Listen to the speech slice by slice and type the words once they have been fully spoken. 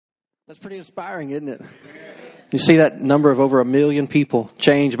That's pretty inspiring, isn't it? You see that number of over 1 million people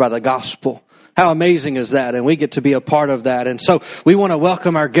changed by the gospel. How amazing is that? And we get to be a part of that. And so we want to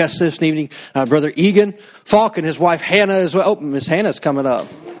welcome our guests this evening, Brother Egan Falk and his wife Hannah as well. Oh, Miss Hannah's coming up.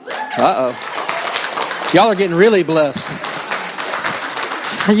 Uh-oh. Y'all are getting really blessed.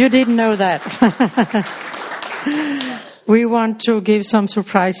 You didn't know that. We want to give some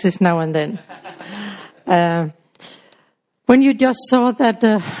surprises now and then. When you just saw that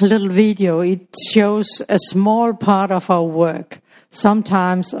little video, it shows a small part of our work.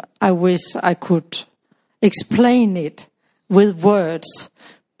 Sometimes I wish I could explain it with words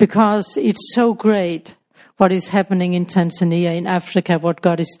because it's so great what is happening in Tanzania, in Africa, what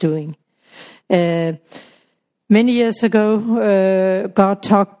God is doing. Many years ago, God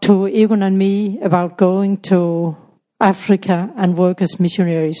talked to Egon and me about going to Africa and work as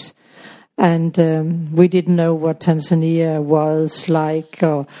missionaries. And we didn't know what Tanzania was like,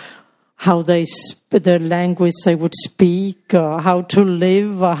 or how the language they would speak, or how to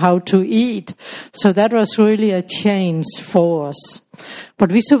live, or how to eat. So that was really a change for us.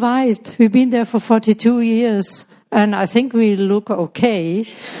 But we survived. We've been there for 42 years, and I think we look okay.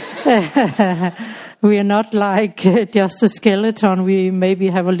 We are not like just a skeleton. We maybe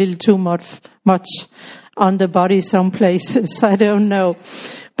have a little too much on the body some places. I don't know.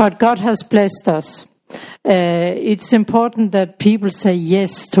 But God has blessed us. It's important that people say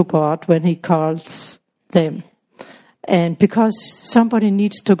yes to God when He calls them. And because somebody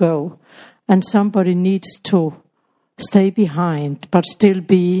needs to go and somebody needs to stay behind, but still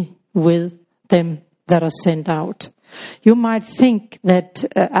be with them that are sent out. You might think that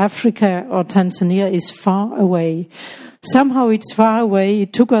Africa or Tanzania is far away. Somehow it's far away.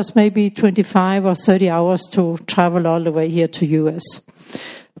 It took us maybe 25 or 30 hours to travel all the way here to US.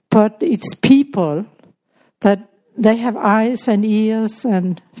 But it's people that they have eyes and ears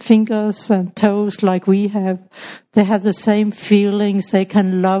and fingers and toes like we have. They have the same feelings. They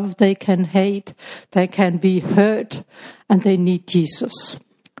can love, they can hate, they can be hurt, and they need Jesus.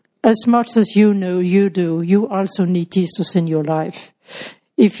 As much as you know you do, you also need Jesus in your life.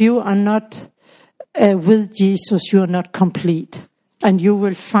 If you are not with Jesus, you are not complete. And you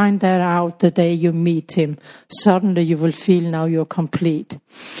will find that out the day you meet Him. Suddenly you will feel now you're complete.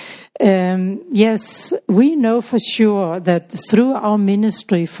 Yes, we know for sure that through our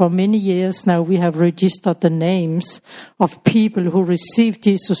ministry for many years now, we have registered the names of people who received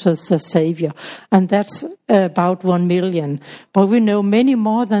Jesus as a Savior. And that's about 1 million. But we know many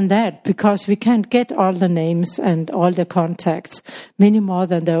more than that because we can't get all the names and all the contacts. Many more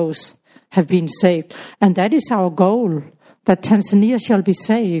than those have been saved. And that is our goal, that Tanzania shall be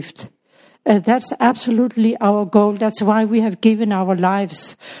saved. That's absolutely our goal. That's why we have given our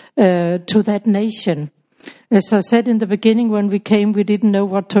lives to that nation. As I said in the beginning, when we came, we didn't know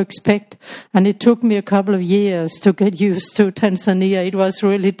what to expect. And it took me a couple of years to get used to Tanzania. It was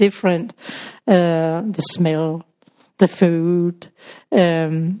really different. The smell, the food,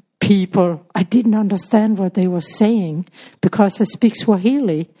 people. I didn't understand what they were saying because they speak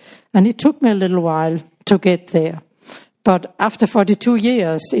Swahili. And it took me a little while to get there. But after 42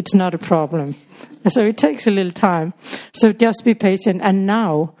 years, it's not a problem. So it takes a little time. So just be patient. And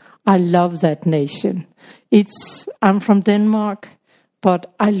now I love that nation. I'm from Denmark,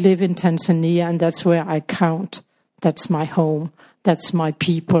 but I live in Tanzania, and that's where I count. That's my home. That's my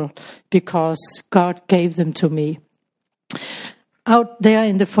people, because God gave them to me. Out there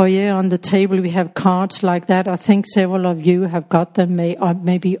in the foyer on the table, we have cards like that. I think several of you have got them, or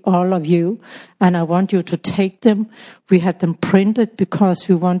maybe all of you. And I want you to take them. We had them printed because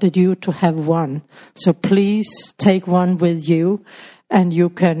we wanted you to have one. So please take one with you, and you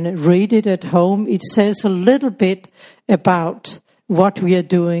can read it at home. It says a little bit about what we are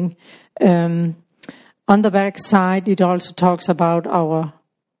doing. On the back side, it also talks about our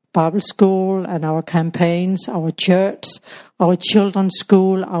Bible school and our campaigns, our church, our children's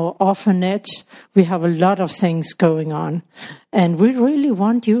school, our orphanage. We have a lot of things going on. And we really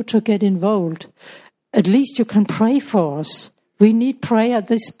want you to get involved. At least you can pray for us. We need prayer.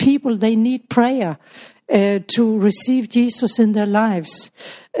 These people, they need prayer to receive Jesus in their lives.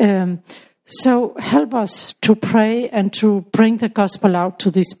 So help us to pray and to bring the gospel out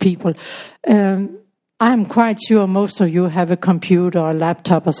to these people. I'm quite sure most of you have a computer or a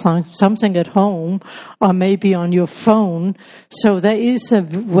laptop or something at home, or maybe on your phone. So there is a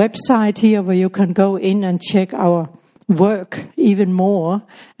website here where you can go in and check our work even more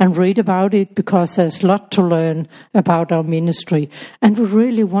and read about it, because there's a lot to learn about our ministry. And we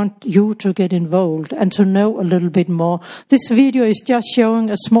really want you to get involved and to know a little bit more. This video is just showing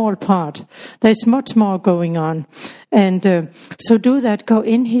a small part. There's much more going on. And so do that. Go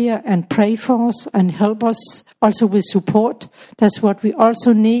in here and pray for us and help us also with support. That's what we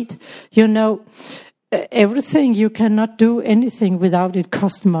also need. You know, everything, you cannot do anything without it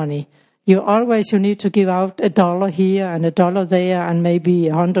cost money. You need to give out $1 here and $1 there and maybe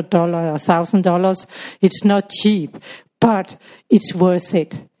 $100, $1,000. It's not cheap, but it's worth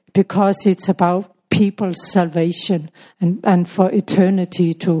it because it's about people's salvation and for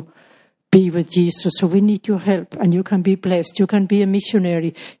eternity to be with Jesus. So we need your help, and you can be blessed. You can be a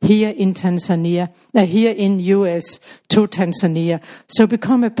missionary here in Tanzania, here in US to Tanzania. So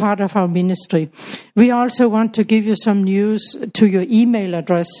become a part of our ministry. We also want to give you some news to your email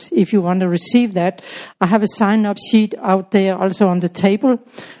address if you want to receive that. I have a sign-up sheet out there also on the table.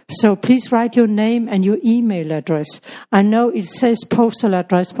 So please write your name and your email address. I know it says postal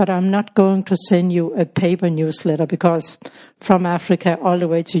address, but I'm not going to send you a paper newsletter because from Africa all the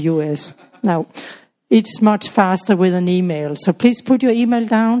way to US. Now, it's much faster with an email. So please put your email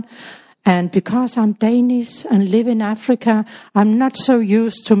down. And because I'm Danish and live in Africa, I'm not so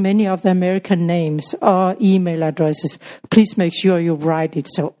used to many of the American names or email addresses. Please make sure you write it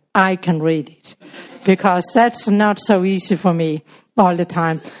so I can read it, because that's not so easy for me all the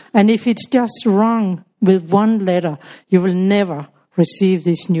time. And if it's just wrong with one letter, you will never receive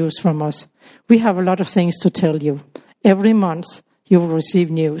this news from us. We have a lot of things to tell you. Every month you will receive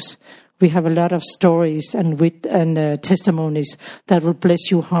news. We have a lot of stories and testimonies that will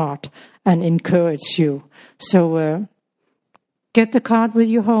bless your heart and encourage you. So get the card with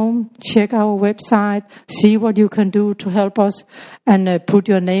you home, check our website, see what you can do to help us, and put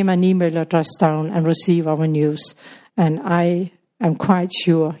your name and email address down and receive our news. And I am quite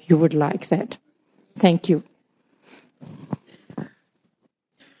sure you would like that. Thank you.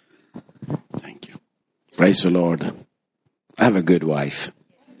 Thank you. Praise the Lord. I have a good wife.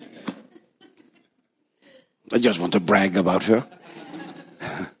 I just want to brag about her.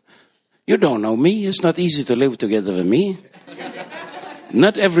 You don't know me. It's not easy to live together with me.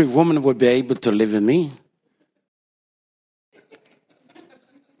 Not every woman would be able to live with me.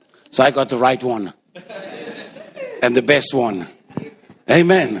 So I got the right one. And the best one.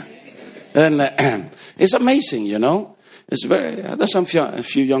 Amen. And it's amazing, you know. There's a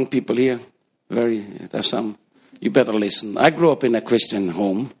few young people here. There's some. You better listen. I grew up in a Christian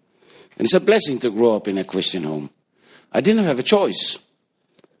home. And it's a blessing to grow up in a Christian home. I didn't have a choice.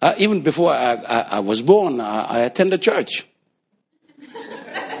 Even before I was born, I attended church.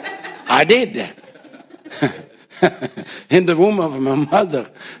 I did. In the womb of my mother.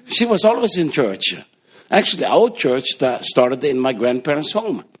 She was always in church. Actually, our church started in my grandparents'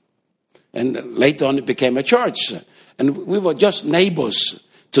 home. And later on it became a church. And we were just neighbors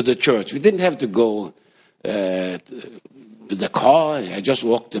to the church. We didn't have to go with the car. I just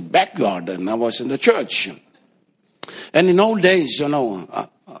walked the backyard and I was in the church. And in old days, you know,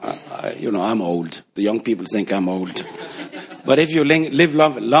 I'm old. The young people think I'm old. But if you live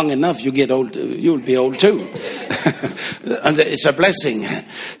long enough, you get old. You'll be old too. And it's a blessing.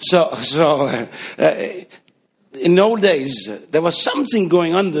 So in old days, there was something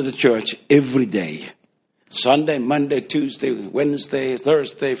going on in the church every day. Sunday, Monday, Tuesday, Wednesday,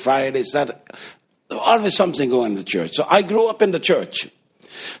 Thursday, Friday, Saturday. There was always something going on in the church. So I grew up in the church.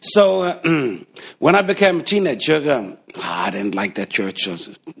 So when I became a teenager, I didn't like that church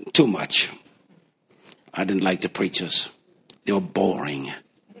too much. I didn't like the preachers. They were boring.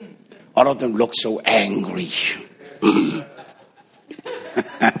 All of them looked so angry.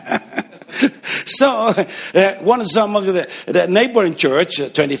 So one summer, the neighboring church,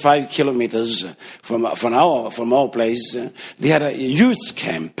 25 kilometers from our place, they had a youth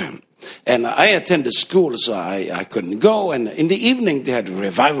camp. And I attended school, so I couldn't go. And in the evening, they had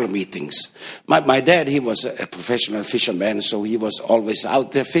revival meetings. My dad, he was a professional fisherman, so he was always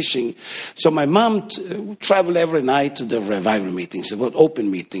out there fishing. So my mom traveled every night to the revival meetings. They were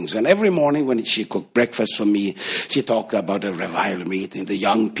open meetings. And every morning when she cooked breakfast for me, she talked about the revival meeting, the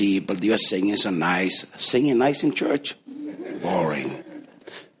young people. They were singing so nice. Singing nice in church? Boring.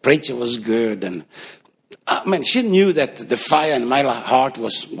 Preacher was good, and she knew that the fire in my heart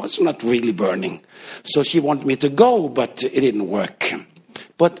was not really burning. So she wanted me to go, but it didn't work.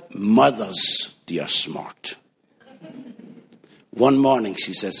 But mothers, they are smart. One morning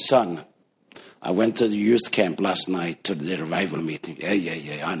she said, "Son, I went to the youth camp last night to the revival meeting."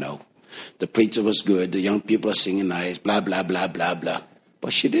 Yeah, I know. The preacher was good. The young people are singing nice, blah, blah, blah, blah, blah.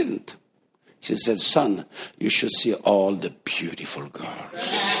 But she didn't. She said, son, you should see all the beautiful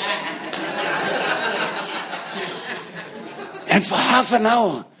girls. And for half an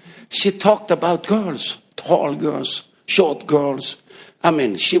hour, she talked about girls, tall girls, short girls. I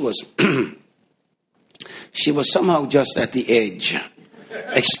mean, she was somehow just at the edge,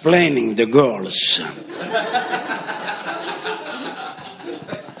 explaining the girls.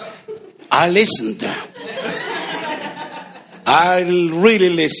 I listened. I really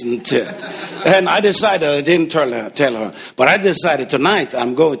listened. And I decided, I didn't tell her, but I decided tonight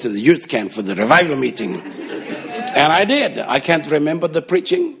I'm going to the youth camp for the revival meeting. And I did. I can't remember the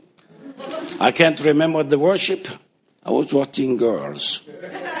preaching. I can't remember the worship. I was watching girls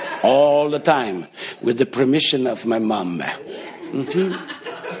all the time with the permission of my mom.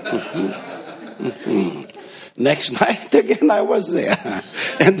 Next night again I was there.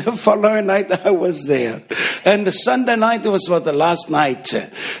 And the following night I was there. And the Sunday night was for the last night.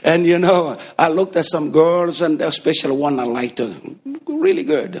 And you know, I looked at some girls, and especially one I liked her really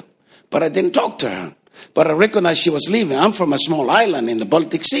good. But I didn't talk to her. But I recognized she was leaving. I'm from a small island in the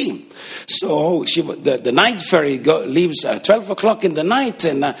Baltic Sea. So the night ferry leaves at 12 o'clock in the night.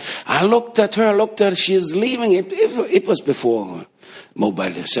 And I looked at her, she's leaving. It was before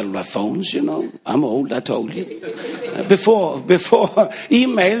mobile cellular phones, you know. I'm old, I told you. Before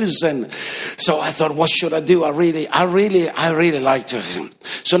emails. And so I thought, what should I do? I really liked her.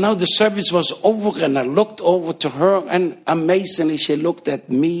 So now the service was over, and I looked over to her, and amazingly she looked at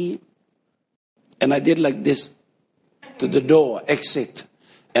me. And I did like this to the door, exit.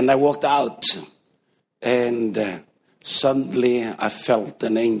 And I walked out. And suddenly I felt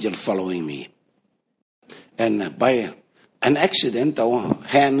an angel following me. And by an accident, our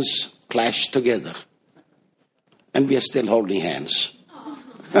hands clashed together. And we are still holding hands.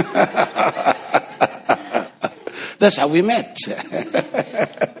 That's how we met.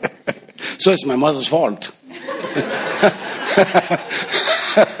 So it's my mother's fault.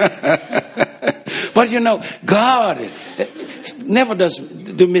 But you know, God never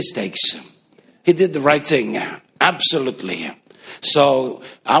do mistakes. He did the right thing. Absolutely. So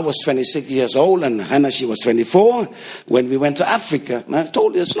I was 26 years old, and Hannah, she was 24 when we went to Africa. And I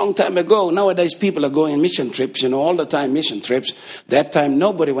told you this a long time ago. Nowadays people are going on mission trips, you know, all the time mission trips. That time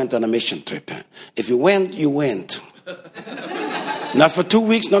nobody went on a mission trip. If you went, you went. Not for 2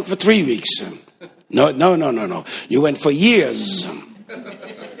 weeks, not for 3 weeks. No. You went for years.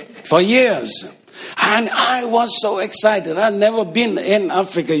 For years. And I was so excited. I'd never been in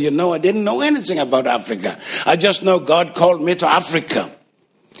Africa, you know. I didn't know anything about Africa. I just know God called me to Africa.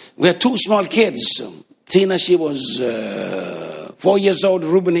 We had 2 small kids. Tina, she was 4 years old.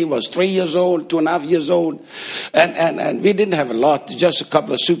 Reuben, he was 3 years old, 2.5 years old. And we didn't have a lot, just a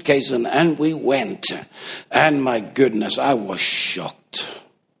couple of suitcases. And we went. And my goodness, I was shocked.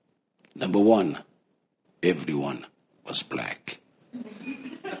 Number one, everyone was black.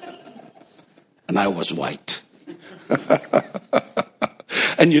 And I was white.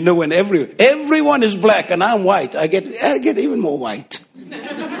 And you know, when everyone is black and I'm white, I get even more white.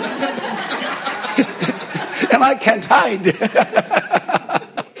 And I can't hide.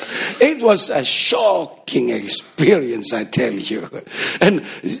 It was a shocking experience, I tell you. And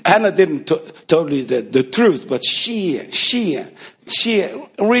Hannah didn't tell you the truth, but she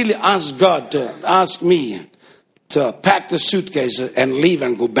really asked God to ask me to pack the suitcase and leave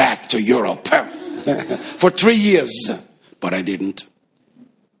and go back to Europe for 3 years. But I didn't.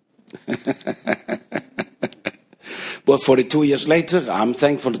 But 42 years later, I'm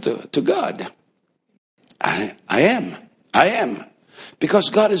thankful to God. I am. Because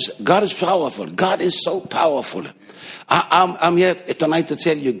God is powerful. God is so powerful. I'm here tonight to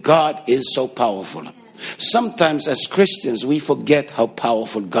tell you, God is so powerful. Sometimes as Christians, we forget how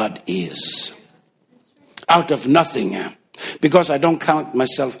powerful God is. Out of nothing, because I don't count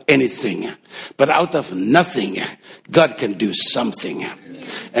myself anything, but out of nothing, God can do something.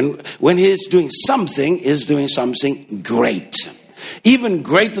 And when He is doing something, He's doing something great. Even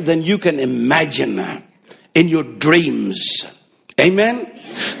greater than you can imagine in your dreams. Amen?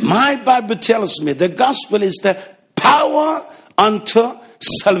 My Bible tells me the gospel is the power unto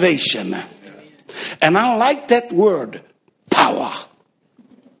salvation. And I like that word, power.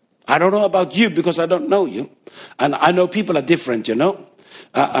 I don't know about you because I don't know you. And I know people are different, you know.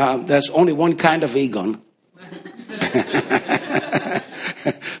 There's only one kind of Egon.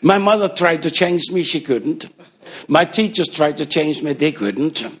 My mother tried to change me. She couldn't. My teachers tried to change me. They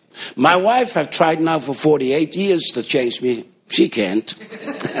couldn't. My wife have tried now for 48 years to change me. She can't.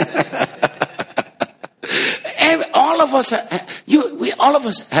 All of us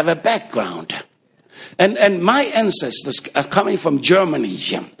have a background. And my ancestors are coming from Germany.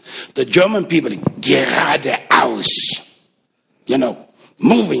 The German people, geradeaus,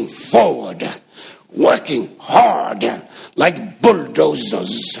 moving forward, working hard like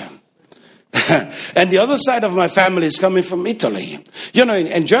bulldozers. And the other side of my family is coming from Italy.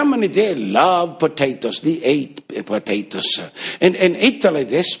 In Germany, they love potatoes. They ate potatoes. In Italy,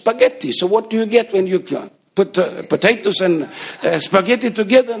 there's spaghetti. So what do you get when you put potatoes and spaghetti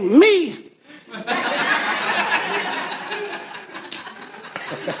together? Me.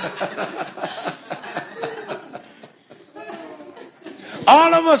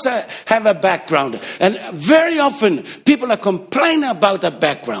 All of us have a background. And very often, people are complaining about a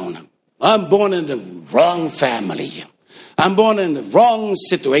background. I'm born in the wrong family. I'm born in the wrong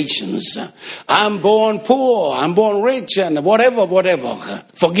situations. I'm born poor. I'm born rich and whatever.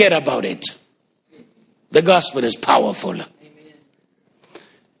 Forget about it. The gospel is powerful.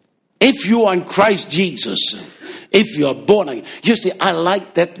 If you are in Christ Jesus, if you are born again. You see, I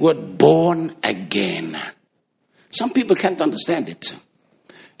like that word, born again. Some people can't understand it.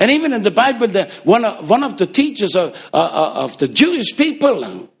 And even in the Bible, one of the teachers of the Jewish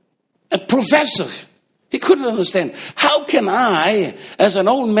people, a professor, he couldn't understand. How can I, as an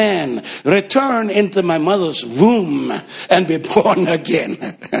old man, return into my mother's womb and be born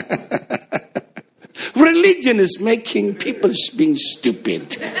again? Religion is making people being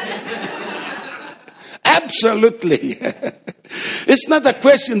stupid. Absolutely. It's not a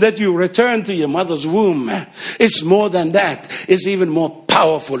question that you return to your mother's womb. It's more than that. It's even more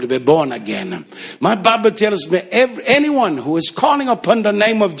powerful to be born again. My Bible tells me anyone who is calling upon the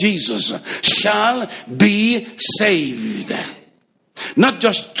name of Jesus shall be saved. Not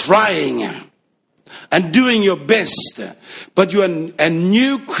just trying and doing your best, but you're a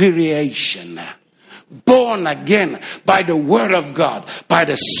new creation. Born again by the Word of God, by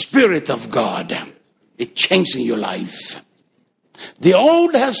the Spirit of God. It's changing your life. The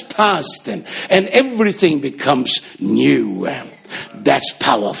old has passed and everything becomes new. That's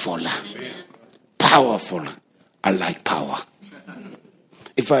powerful. Powerful. I like power.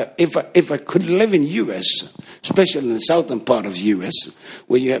 If I could live in U.S., especially in the southern part of U.S.,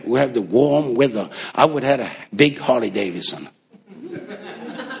 where we have the warm weather, I would have a big Harley Davidson.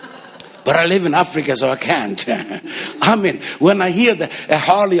 But I live in Africa, so I can't. I mean, when I hear a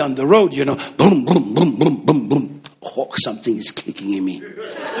Harley on the road, boom, boom, boom, boom, boom, boom. Oh, something is kicking in me.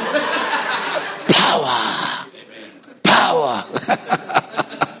 Power. Power.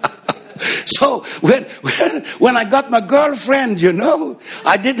 So when I got my girlfriend,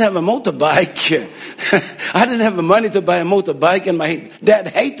 I didn't have a motorbike. I didn't have the money to buy a motorbike, and my dad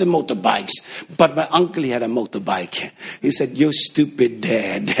hated motorbikes. But my uncle, he had a motorbike. He said, "You stupid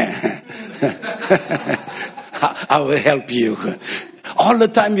dad. I will help you. All the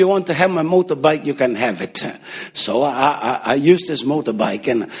time you want to have my motorbike, you can have it." So I used this motorbike,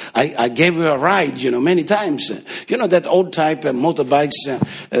 and I gave her a ride, many times. That old type of motorbikes,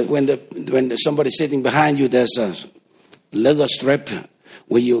 when somebody's sitting behind you, there's a leather strip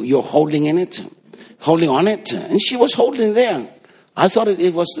where you're holding on it, and she was holding there. I thought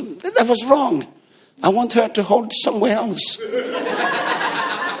that was wrong. I want her to hold somewhere else.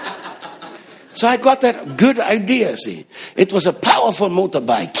 So I got that good idea, see. It was a powerful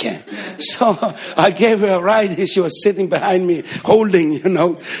motorbike. So I gave her a ride. She was sitting behind me, holding,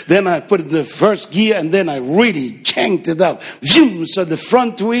 Then I put it in the first gear, and then I really chanked it up. Zoom! So the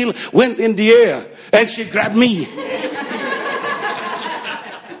front wheel went in the air, and she grabbed me.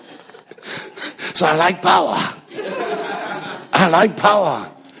 So I like power. I like power.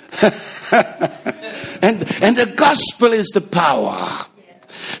 And the gospel is the power.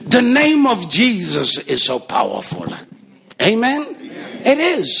 The name of Jesus is so powerful. Amen? It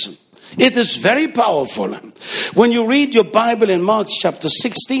is. It is very powerful. When you read your Bible in Mark chapter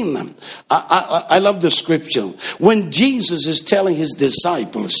 16, I love the scripture. When Jesus is telling his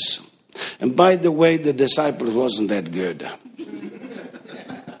disciples, and by the way, the disciples wasn't that good.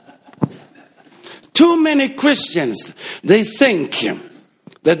 Too many Christians, they think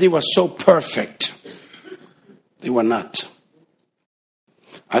that they were so perfect. They were not.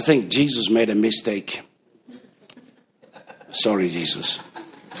 I think Jesus made a mistake. Sorry, Jesus.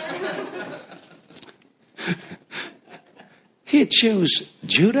 He chose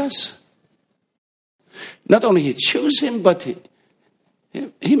Judas. Not only he chose him, but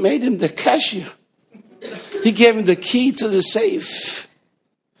he made him the cashier. He gave him the key to the safe.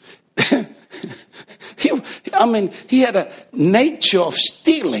 He had a nature of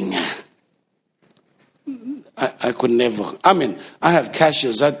stealing. I could never. I mean, I have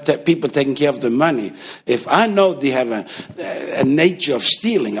cashiers, people taking care of the money. If I know they have a nature of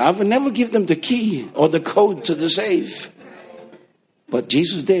stealing, I would never give them the key or the code to the safe. But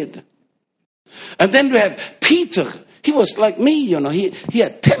Jesus did. And then we have Peter. He was like me, he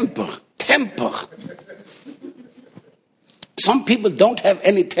had temper. Some people don't have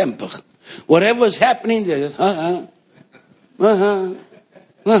any temper. Whatever is happening, they just, I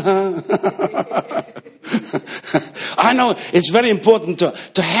know it's very important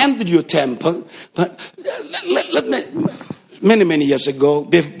to handle your temper, but let me, many years ago,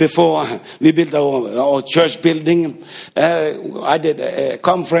 before we built our church building, I did a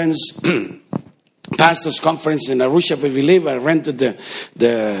conference, pastor's conference in Arusha where we live. I rented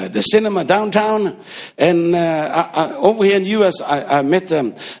the cinema downtown, and over here in the U.S. I met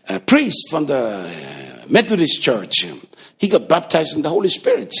a priest from the Methodist Church. He got baptized in the Holy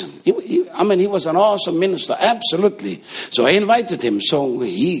Spirit. He was an awesome minister, absolutely. So I invited him. So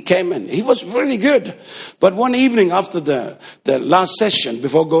he came and he was really good. But one evening after the last session,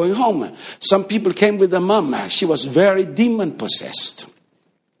 before going home, some people came with their mom. She was very demon-possessed.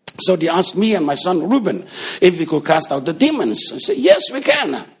 So they asked me and my son Reuben if we could cast out the demons. I said, yes, we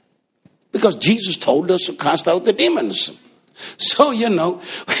can. Because Jesus told us to cast out the demons. So,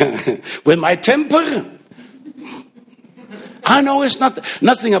 with my temper, I know it's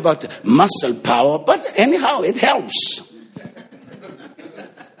nothing about muscle power, but anyhow, it helps.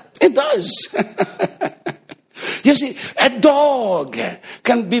 It does. You see, a dog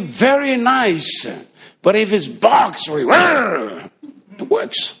can be very nice, but if it barks, it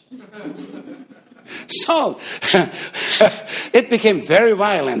works. So, it became very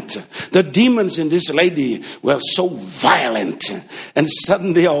violent. The demons in this lady were so violent. And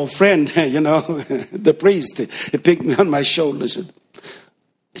suddenly our friend, the priest, he picked me on my shoulder and said,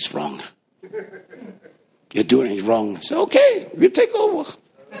 it's wrong. You're doing it wrong. I said, okay, you take over.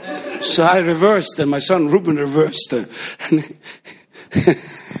 So I reversed, and my son Reuben reversed.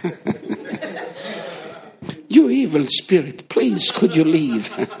 You evil spirit, please, could you leave?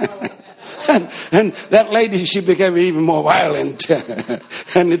 And that lady, she became even more violent.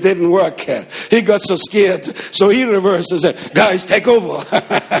 And it didn't work. He got so scared. So he reversed and said, guys, take over.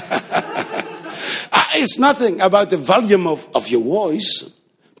 It's nothing about the volume of your voice.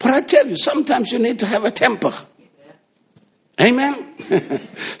 But I tell you, sometimes you need to have a temper. Amen?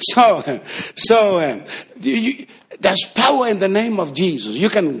 There's power in the name of Jesus. You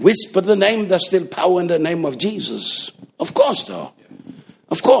can whisper the name, there's still power in the name of Jesus. Of course, though.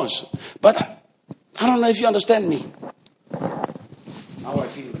 Of course. But I don't know if you understand me. How I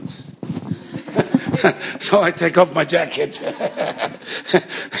feel it. So I take off my jacket.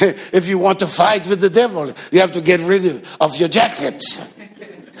 If you want to fight with the devil, you have to get rid of your jacket.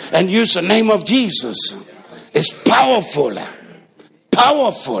 And use the name of Jesus. It's powerful.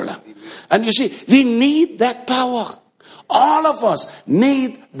 Powerful. And you see, we need that power. All of us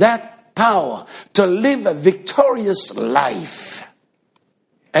need that power to live a victorious life.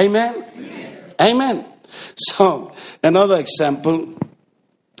 Amen? Amen. So, another example.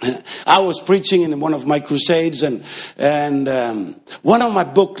 I was preaching in one of my crusades, and one of my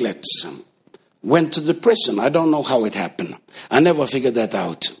booklets went to the prison. I don't know how it happened. I never figured that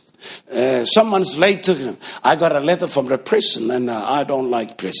out. Some months later, I got a letter from the prison, and I don't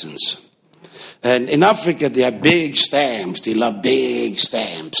like prisons. And in Africa, they have big stamps. They love big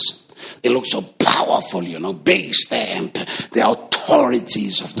stamps. They look so powerful, big stamp. The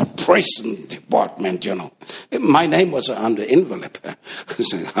authorities of the prison department, My name was on the envelope.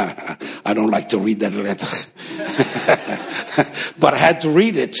 I don't like to read that letter. But I had to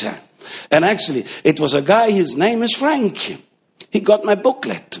read it. And actually, it was a guy, his name is Frank. He got my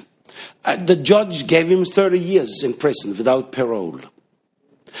booklet. The judge gave him 30 years in prison without parole.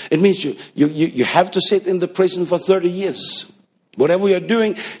 It means you have to sit in the prison for 30 years. Whatever you're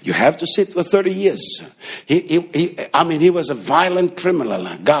doing, you have to sit for 30 years. He was a violent criminal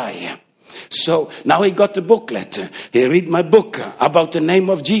guy. So now he got the booklet. He read my book about the name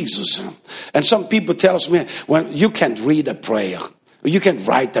of Jesus. And some people tell me, well, you can't read a prayer. You can't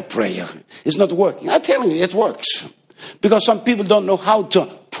write a prayer. It's not working. I'm telling you, it works. Because some people don't know how to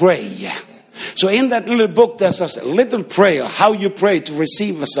pray. So in that little book, there's a little prayer, how you pray to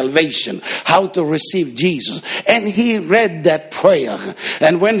receive a salvation, how to receive Jesus. And he read that prayer.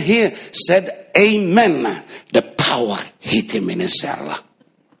 And when he said, amen, the power hit him in his cell.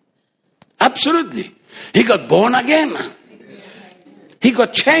 Absolutely. He got born again. He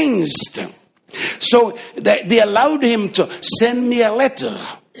got changed. So they allowed him to send me a letter.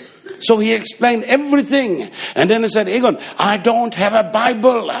 So he explained everything. And then he said, Egon, I don't have a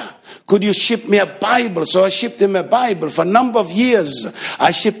Bible. could you ship me a Bible? So I shipped him a Bible. For a number of years,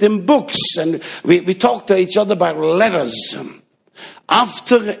 I shipped him books, and we talked to each other by letters.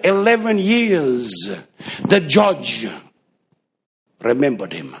 After 11 years, the judge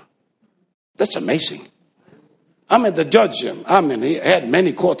remembered him. That's amazing. The judge, he had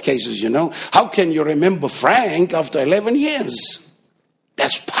many court cases, How can you remember Frank after 11 years?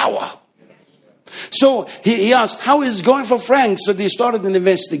 That's power. So he asked, how is it going for Frank? So they started an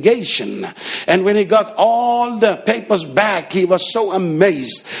investigation. And when he got all the papers back, he was so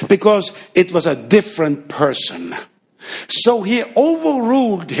amazed because it was a different person. So he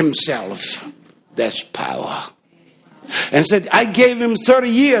overruled himself. That's power. And said, I gave him 30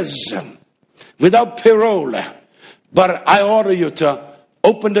 years without parole. But I order you to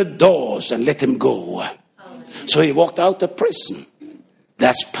open the doors and let him go. So he walked out of prison.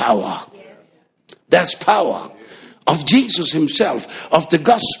 That's power. That's power of Jesus himself, of the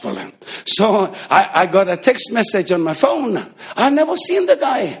gospel. So I got a text message on my phone. I never seen the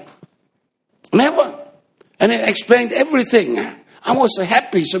guy. Never. And he explained everything. I was so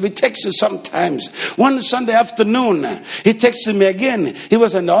happy. So we texted sometimes. One Sunday afternoon, he texted me again. He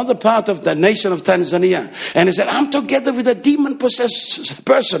was in the other part of the nation of Tanzania. And he said, I'm together with a demon-possessed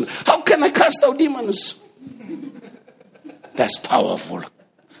person. How can I cast out demons? That's powerful.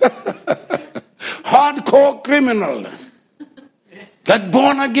 Hardcore criminal. Got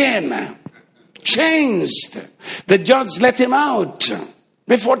born again. Changed. The judge let him out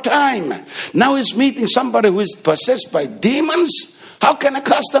before time. Now he's meeting somebody who is possessed by demons. How can I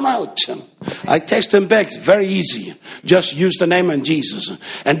cast them out? I text him back. It's very easy. Just use the name of Jesus.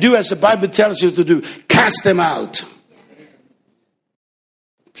 And do as the Bible tells you to do. Cast them out.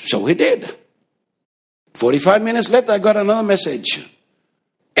 So he did. 45 minutes later, I got another message.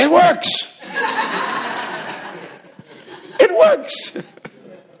 It works. It works.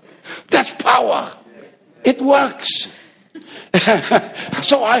 That's power. It works.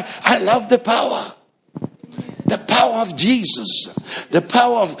 So I love the power. The power of Jesus. The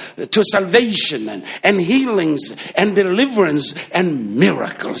power to salvation and healings and deliverance and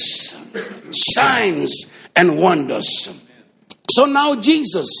miracles. Signs and wonders. So now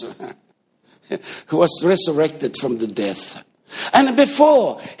Jesus, who was resurrected from the death. And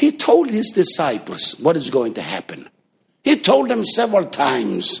before, he told his disciples what is going to happen. He told them several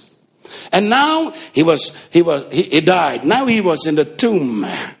times. And now he died. Now he was in the tomb.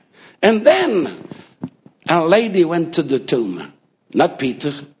 And then a lady went to the tomb. Not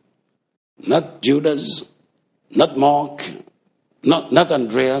Peter, not Judas, not Mark, not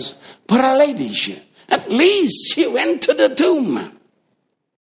Andreas, but a lady. At least she went to the tomb.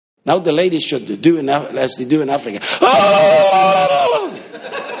 Now the ladies should do as they do in Africa. Oh!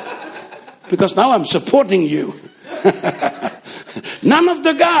 Because now I'm supporting you. None of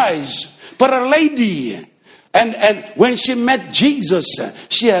the guys, but a lady. And when she met Jesus,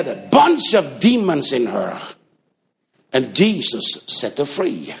 she had a bunch of demons in her. And Jesus set her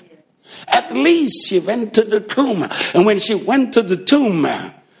free. At least she went to the tomb. And when she went to the tomb,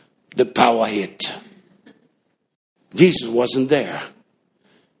 the power hit. Jesus wasn't there.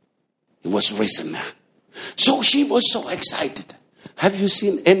 He was risen. So she was so excited. Have you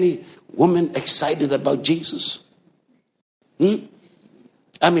seen any woman excited about Jesus?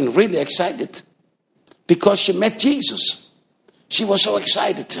 Really excited. Because she met Jesus. She was so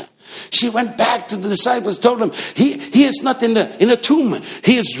excited. She went back to the disciples, told them, he is not in a tomb.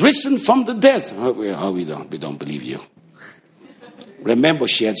 He is risen from the dead. We don't believe you. Remember,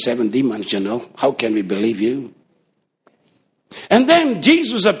 she had 7 demons, How can we believe you? And then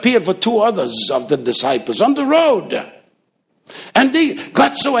Jesus appeared for 2 others of the disciples on the road. And they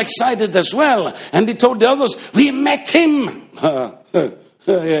got so excited as well. And they told the others, we met him.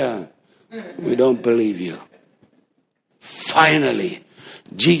 Yeah, we don't believe you. Finally,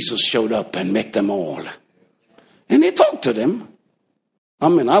 Jesus showed up and met them all. And he talked to them. I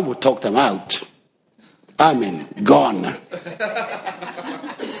would talk them out. Gone.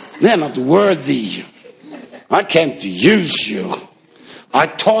 They're not worthy. I can't use you. I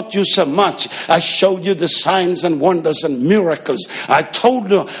taught you so much. I showed you the signs and wonders and miracles. I told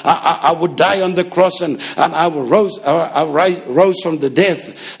you I would die on the cross and I rose from the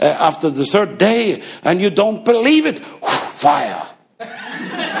death after the 3rd day. And you don't believe it. Fire.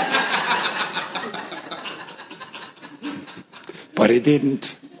 But he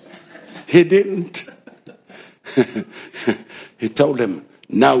didn't. He didn't. He told them,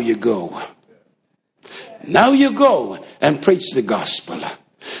 now you go. Now you go and preach the gospel.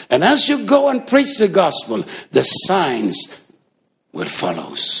 And as you go and preach the gospel, the signs will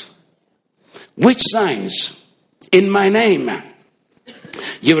follow. Which signs? In my name.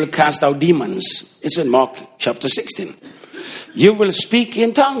 You will cast out demons. It's in Mark chapter 16. You will speak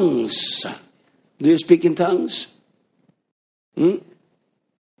in tongues. Do you speak in tongues? Do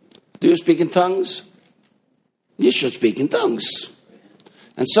you speak in tongues? You should speak in tongues.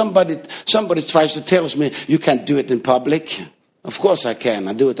 And somebody tries to tell me, you can't do it in public. Of course I can.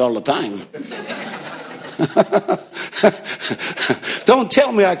 I do it all the time. Don't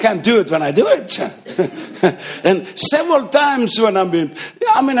tell me I can't do it when I do it. And several times when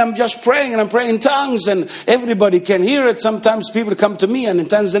I'm just praying and I'm praying in tongues and everybody can hear it. Sometimes people come to me, and in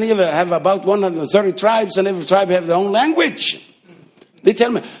Tanzania we have about 130 tribes, and every tribe have their own language. They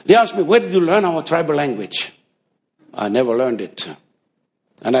ask me, where did you learn our tribal language? I never learned it.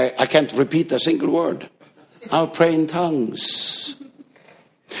 And I can't repeat a single word. I'll pray in tongues.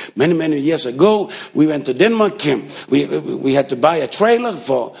 Many, many years ago, we went to Denmark. We had to buy a trailer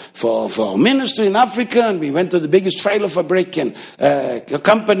for ministry in Africa, and we went to the biggest trailer fabric and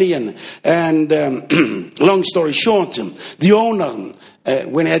company. And long story short, the owner,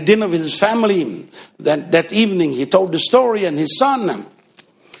 when he had dinner with his family that evening, he told the story, and his son,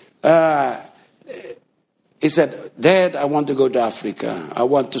 he said, Dad, I want to go to Africa. I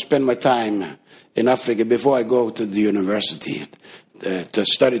want to spend my time in Africa before I go to the university to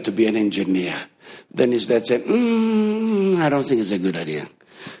study to be an engineer. Then his dad said, I don't think it's a good idea.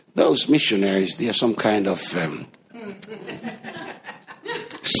 Those missionaries, they are some kind of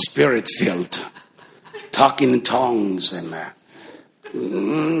spirit-filled, talking in tongues. And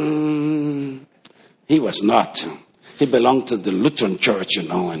he was not. He belonged to the Lutheran church,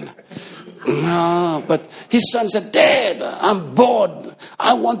 and no, but his son said, Dad, I'm bored.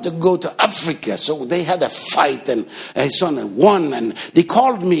 I want to go to Africa. So they had a fight, and his son won, and they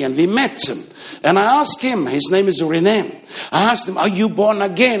called me, and we met him. And I asked him, his name is René. I asked him, are you born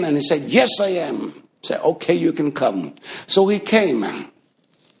again? And he said, yes, I am. I said, okay, you can come. So he came.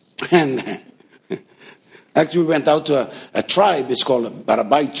 And actually we went out to a tribe. It's called a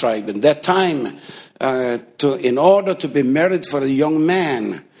Barabai tribe. And that time, in order to be married for a young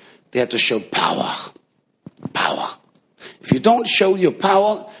man, they had to show power. Power. If you don't show your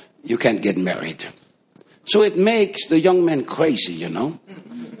power, you can't get married. So it makes the young men crazy,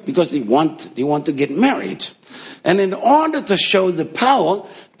 because they want to get married. And in order to show the power,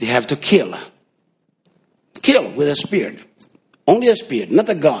 they have to kill. Kill with a spear. Only a spear, not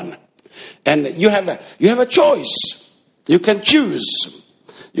a gun. And you have a choice. You can choose.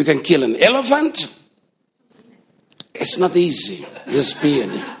 You can kill an elephant. It's not easy, the spear.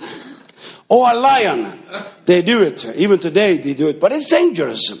 Or a lion. They do it. Even today they do it. But it's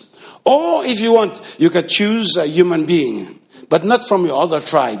dangerous. Or if you want, you can choose a human being. But not from your other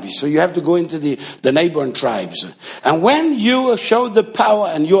tribe. So you have to go into the neighboring tribes. And when you show the power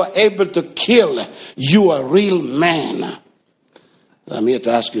and you are able to kill, you are a real man. I'm here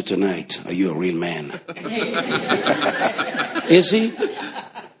to ask you tonight, are you a real man? Is he?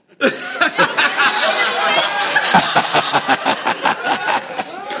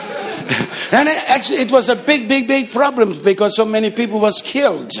 And it was a big problem because so many people was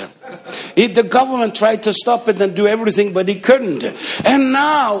killed. The government tried to stop it and do everything, but he couldn't. And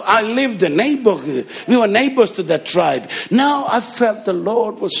now I lived in neighborhood. We were neighbors to that tribe. Now I felt the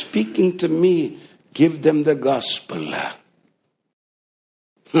Lord was speaking to me. Give them the gospel.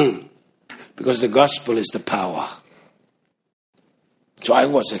 Because the gospel is the power. So I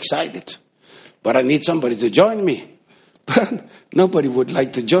was excited. But I need somebody to join me. But nobody would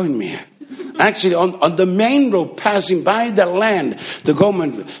like to join me. Actually, on the main road passing by the land, the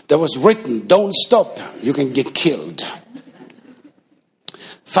government, there was written, don't stop, you can get killed.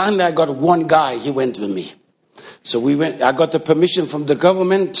 Finally, I got one guy, he went with me. So we went, I got the permission from the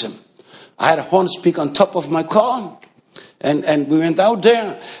government. I had a horn speak on top of my car. And we went out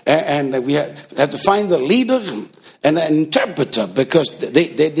there, and we had to find the leader and an interpreter, because they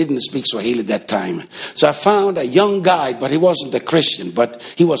didn't speak Swahili at that time. So I found a young guy, but he wasn't a Christian, but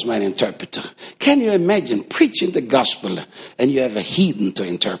he was my interpreter. Can you imagine preaching the gospel and you have a heathen to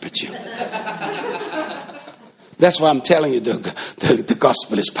interpret you? That's why I'm telling you the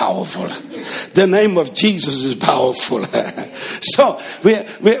gospel is powerful. The name of Jesus is powerful. So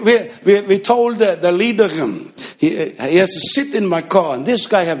we told the leader, he has to sit in my car. And this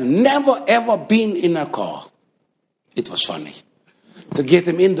guy have never ever been in a car. It was funny to get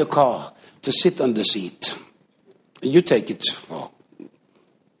him in the car, to sit on the seat. You take it for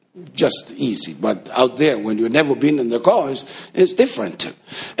just easy, but out there when you've never been in the car, it's different.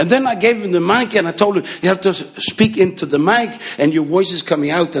 And then I gave him the mic and I told him, you have to speak into the mic and your voice is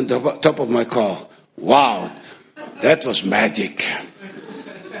coming out on the top of my car. Wow, that was magic.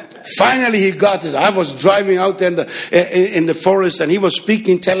 Finally, he got it. I was driving out in the forest, and he was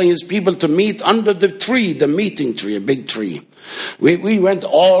speaking, telling his people to meet under the tree, the meeting tree, a big tree. We went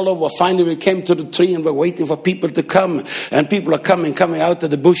all over. Finally, we came to the tree, and we're waiting for people to come. And people are coming out of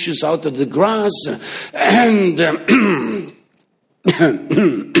the bushes, out of the grass. And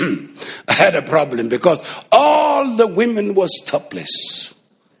I had a problem because all the women was topless.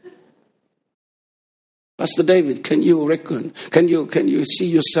 Pastor David, can you see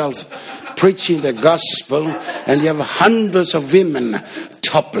yourself preaching the gospel and you have hundreds of women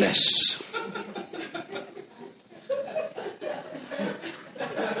topless?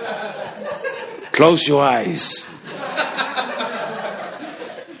 Close your eyes.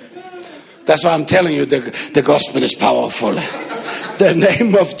 That's why I'm telling you the gospel is powerful. The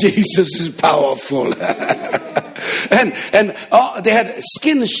name of Jesus is powerful. And they had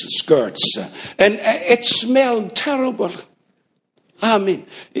skin skirts, and it smelled terrible. I mean,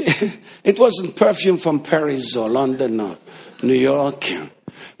 it wasn't perfume from Paris or London or New York.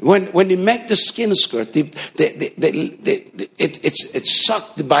 When you make the skin skirt, it's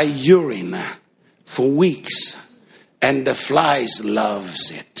sucked by urine for weeks, and the flies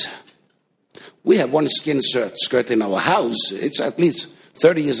loves it. We have one skin skirt in our house. It's at least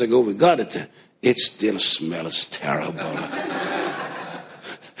 30 years ago we got it. It still smells terrible.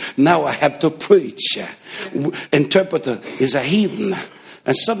 Now I have to preach. Interpreter is a heathen.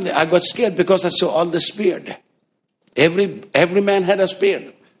 And suddenly I got scared because I saw all the beard. Every man had a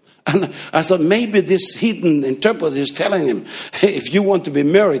beard. And I thought maybe this heathen interpreter is telling him, hey, if you want to be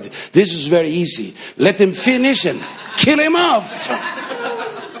married, this is very easy. Let him finish and kill him off.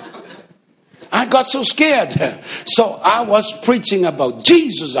 I got so scared. So I was preaching about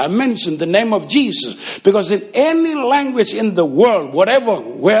Jesus. I mentioned the name of Jesus. Because in any language in the world,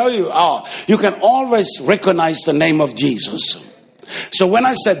 where you are, you can always recognize the name of Jesus. So when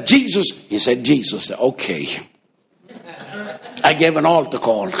I said Jesus, he said Jesus. Okay. I gave an altar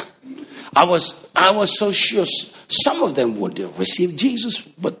call. I was so sure some of them would receive Jesus,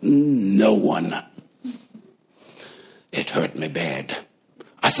 but no one. It hurt me bad.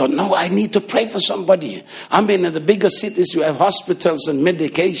 I thought, no, I need to pray for somebody. I mean, in the bigger cities, you have hospitals and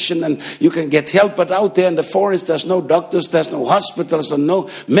medication, and you can get help. But out there in the forest, there's no doctors, there's no hospitals, and no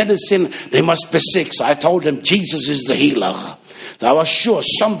medicine. They must be sick. So I told them, Jesus is the healer. So I was sure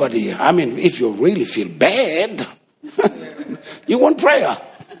somebody, I mean, if you really feel bad, you want prayer.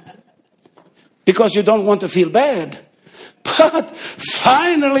 Because you don't want to feel bad. But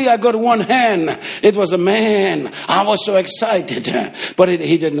finally I got one hand. It was a man. I was so excited. But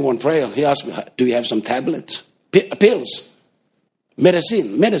he didn't want prayer. He asked me, do you have some tablets? Pills?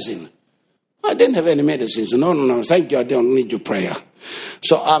 Medicine? I didn't have any medicines. No, thank you. I don't need your prayer.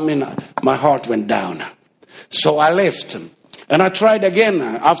 So my heart went down. So I left. And I tried again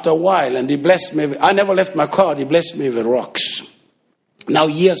after a while, and he blessed me. I never left my car. He blessed me with rocks. Now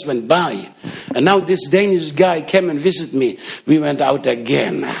years went by, and now this Danish guy came and visited me. We went out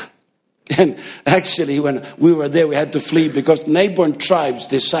again. And actually, when we were there, we had to flee because neighboring tribes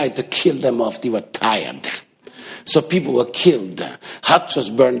decided to kill them off. They were tired. So people were killed. Huts was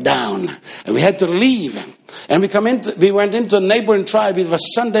burned down. And we had to leave. And we went into a neighboring tribe. It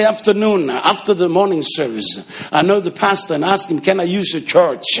was Sunday afternoon after the morning service. I know the pastor and asked him, can I use your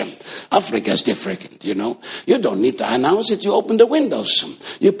church? Africa is different, you know. You don't need to announce it. You open the windows.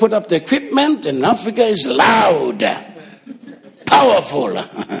 You put up the equipment, and Africa is loud. Powerful.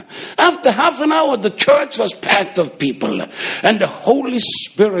 After half an hour, the church was packed of people, and the Holy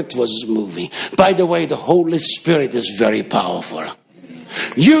Spirit was moving. By the way, the Holy Spirit is very powerful.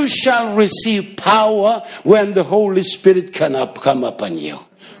 You shall receive power when the Holy Spirit come upon you.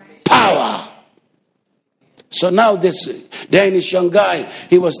 Power. So now this Danish young guy,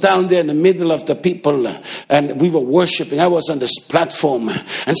 he was down there in the middle of the people, and we were worshiping. I was on this platform,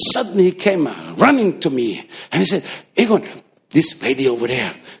 and suddenly he came running to me, and he said, Egon, this lady over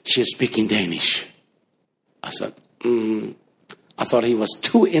there, she's speaking Danish. I said, I thought he was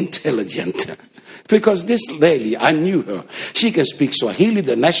too intelligent. Because this lady, I knew her. She can speak Swahili,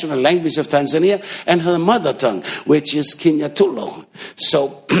 the national language of Tanzania, and her mother tongue, which is Kinyatulo.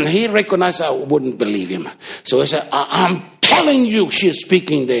 So he recognized I wouldn't believe him. So he said, I'm telling you she's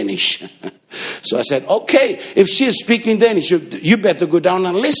speaking Danish. So I said, okay, if she's speaking Danish, you better go down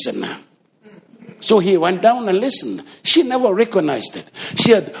and listen. So he went down and listened. She never recognized it.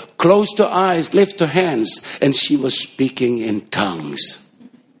 She had closed her eyes, lifted her hands, and she was speaking in tongues,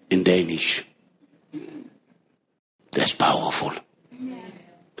 in Danish. That's powerful.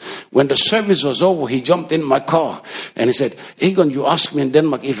 When the service was over, he jumped in my car and he said, Egon, you asked me in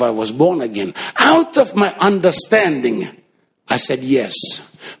Denmark if I was born again. Out of my understanding, I said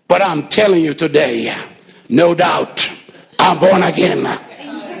yes. But I'm telling you today, no doubt, I'm born again.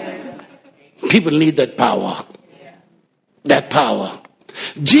 People need that power. That power.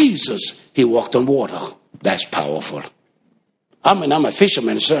 Jesus, he walked on water. That's powerful. I mean, I'm a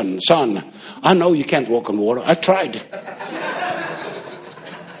fisherman's son. I know you can't walk on water. I tried.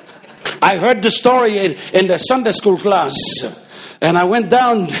 I heard the story in the Sunday school class. And I went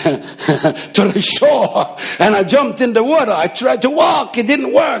down to the shore and I jumped in the water. I tried to walk. It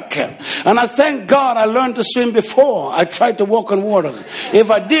didn't work. And I thank God I learned to swim before I tried to walk on water.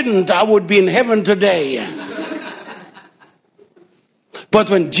 If I didn't, I would be in heaven today. But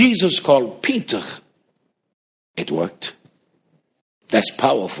when Jesus called Peter, it worked. That's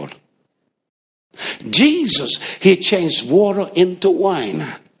powerful. Jesus, he changed water into wine.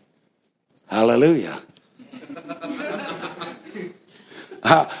 Hallelujah.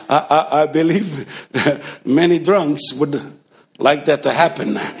 I believe many drunks would like that to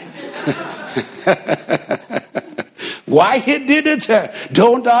happen. Why he did it,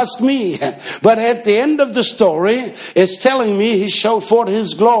 don't ask me. But at the end of the story, it's telling me he showed forth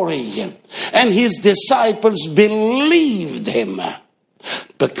his glory. And his disciples believed him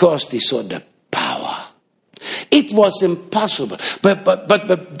because they saw the power. It was impossible. But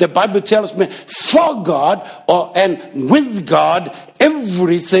the Bible tells me, for God and with God,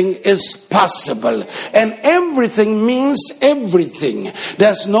 everything is possible. And everything means everything.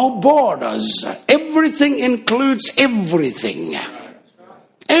 There's no borders. Everything includes everything.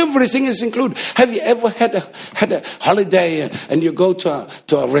 Everything is included. Have you ever had a holiday and you go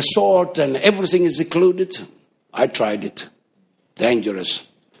to a resort and everything is included? I tried it. Dangerous.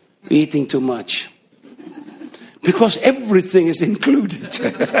 Eating too much. Because everything is included.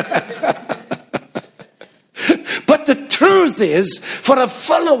 But the truth is, for the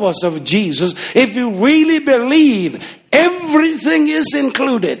followers of Jesus, if you really believe, everything is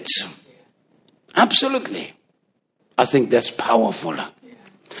included. Absolutely. I think that's powerful.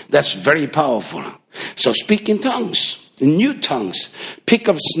 That's very powerful. So speak in tongues, in new tongues. Pick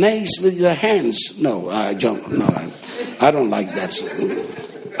up snakes with your hands. No, I don't like that. So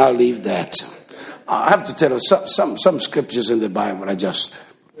I'll leave that. I have to tell you some scriptures in the Bible.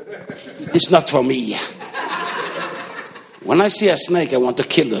 It's not for me. When I see a snake, I want to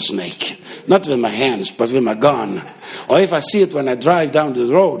kill the snake. Not with my hands, but with my gun. Or if I see it when I drive down the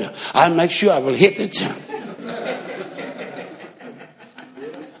road, I make sure I will hit it.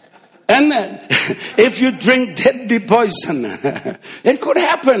 And then, if you drink deadly poison, it could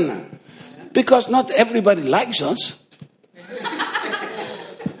happen. Because not everybody likes us.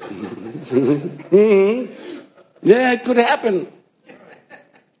 Yeah, it could happen.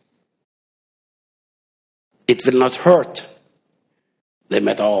 It will not hurt them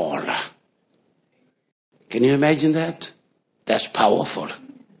at all. Can you imagine that? That's powerful.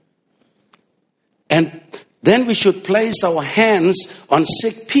 And then we should place our hands on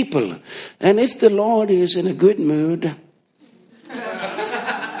sick people. And if the Lord is in a good mood,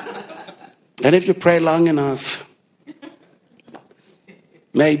 and if you pray long enough,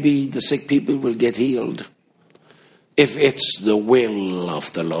 maybe the sick people will get healed. If it's the will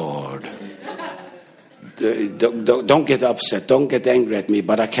of the Lord. Don't get upset. Don't get angry at me,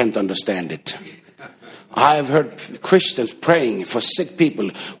 but I can't understand it. I've heard Christians praying for sick people.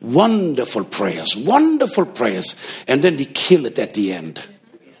 Wonderful prayers. And then they kill it at the end.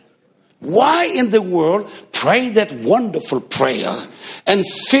 Why in the world pray that wonderful prayer and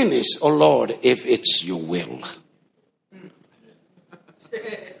finish, oh Lord, if it's your will?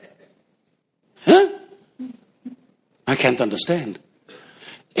 Huh? I can't understand.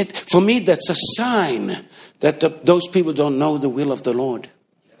 For me, that's a sign that those people don't know the will of the Lord.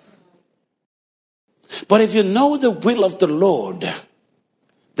 But if you know the will of the Lord,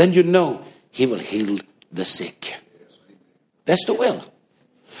 then you know he will heal the sick. That's the will.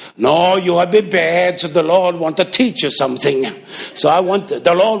 No, you have been bad, so the Lord wants to teach you something. So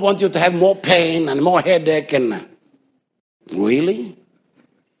the Lord wants you to have more pain and more headache. And really?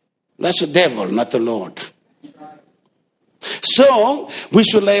 That's the devil, not the Lord. So we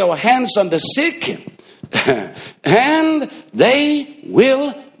should lay our hands on the sick and they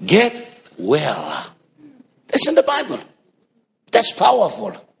will get well. That's in the Bible. That's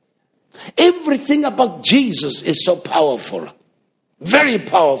powerful. Everything about Jesus is so powerful. Very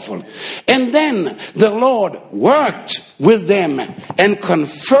powerful. And then the Lord worked with them and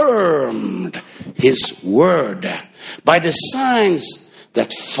confirmed his word by the signs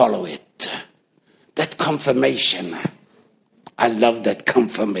that follow it. That confirmation. I love that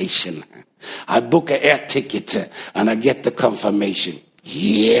confirmation. I book an air ticket and I get the confirmation.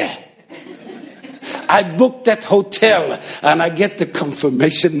 Yeah. I booked that hotel and I get the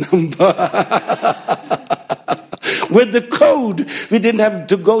confirmation number. With the code, we didn't have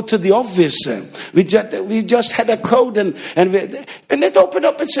to go to the office. We just had a code and it opened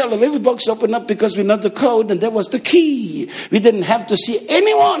up itself. A little box opened up because we know the code and there was the key. We didn't have to see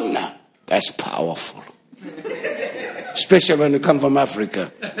anyone. That's powerful. Especially when you come from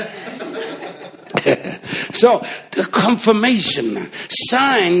Africa. So the confirmation,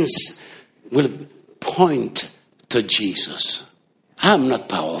 signs will point to Jesus. I'm not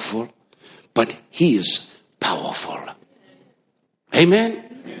powerful, but he is powerful. Amen?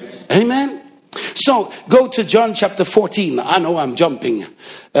 Amen? So go to John chapter 14. I know I'm jumping.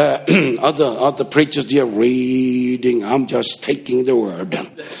 Other preachers, they're reading. I'm just taking the word.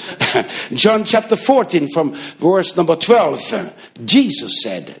 John chapter 14 from verse number 12. Jesus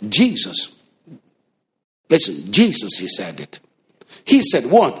said, listen, Jesus, he said it. He said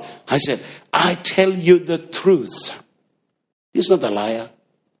what? I said, I tell you the truth. He's not a liar.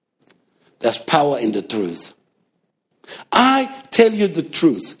 There's power in the truth. I tell you the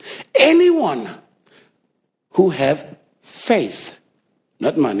truth. Anyone who have faith,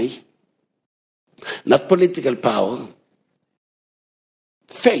 not money, not political power,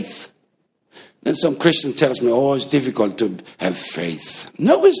 faith. Then some Christian tells me, oh, it's difficult to have faith.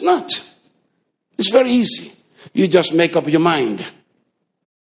 No, it's not. It's very easy. You just make up your mind.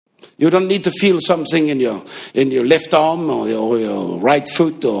 You don't need to feel something in your left arm or your right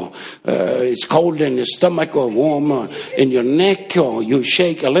foot, or it's cold in your stomach or warm or in your neck, or you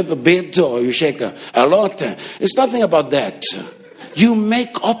shake a little bit or you shake a lot. It's nothing about that. You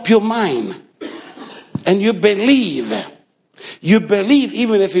make up your mind and you believe. You believe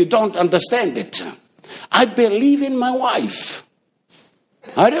even if you don't understand it. I believe in my wife.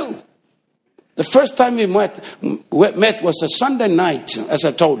 I do. The first time we met was a Sunday night, as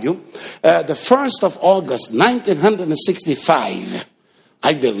I told you. The 1st of August, 1965.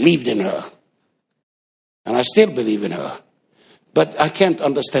 I believed in her. And I still believe in her. But I can't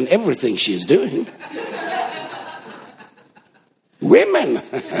understand everything she is doing. Women.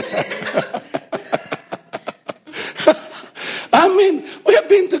 I mean, we have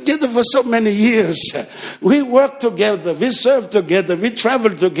been together for so many years. We work together, we serve together, we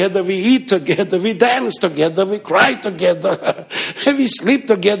travel together, we eat together, we dance together, we cry together, we sleep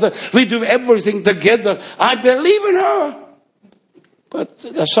together, we do everything together. I believe in her. But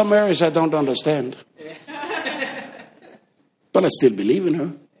there's some areas I don't understand. But I still believe in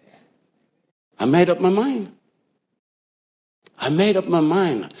her. I made up my mind. I made up my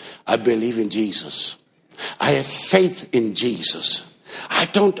mind. I believe in Jesus. I have faith in Jesus. I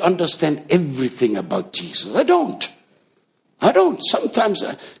don't understand everything about Jesus. I don't. Sometimes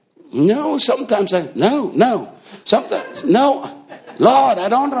no. Sometimes no. Sometimes, no. Lord, I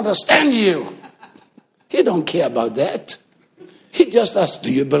don't understand you. He don't care about that. He just asks,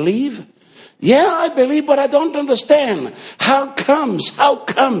 do you believe? Yeah, I believe, but I don't understand. How comes?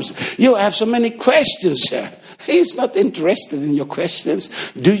 You have so many questions. He's not interested in your questions.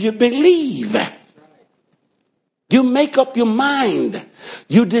 Do you believe? You make up your mind.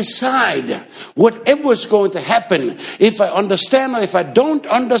 You decide whatever's going to happen. If I understand or if I don't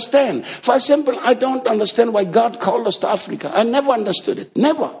understand. For example, I don't understand why God called us to Africa. I never understood it.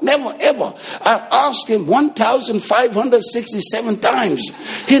 Never, ever. I asked him 1,567 times.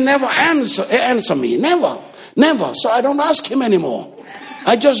 He never answered me. Never. So I don't ask him anymore.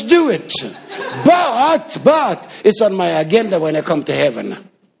 I just do it. But it's on my agenda when I come to heaven.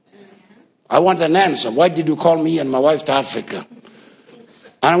 I want an answer. Why did you call me and my wife to Africa?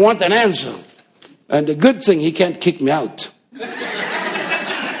 I want an answer. And the good thing, he can't kick me out.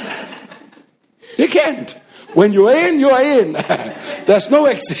 He can't. When you're in, you're in. There's no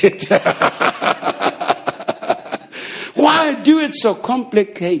exit. Why do it so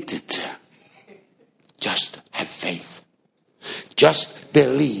complicated? Just have faith. Just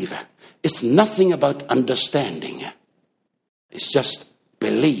believe. It's nothing about understanding. It's just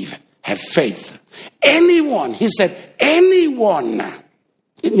believe. Have faith. Anyone, he said, anyone,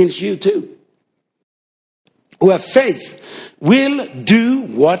 it means you too, who have faith will do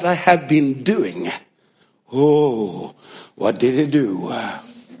what I have been doing. Oh, what did he do?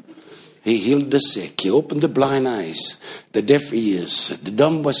 He healed the sick. He opened the blind eyes, the deaf ears. The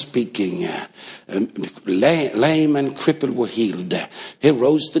dumb was speaking. Lame and crippled were healed. He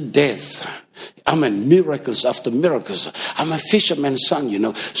rose the dead. I mean, miracles after miracles. I'm a fisherman's son, you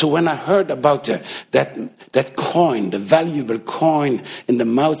know. So when I heard about that coin, the valuable coin in the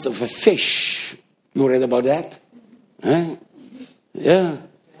mouth of a fish, you read about that? Huh? Yeah.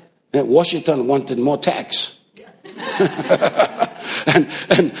 Washington wanted more tax.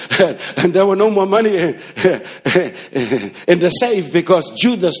 And there were no more money in the safe because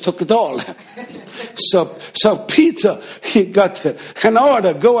Judas took it all. So Peter, he got an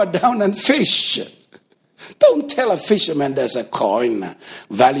order, go down and fish. Don't tell a fisherman there's a coin,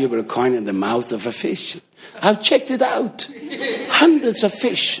 valuable coin in the mouth of a fish. I've checked it out. Hundreds of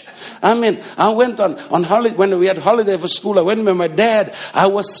fish. I mean, I went on holiday, when we had holiday for school, I went with my dad. I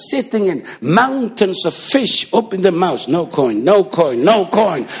was sitting in mountains of fish up in the mouth. No coin, no coin, no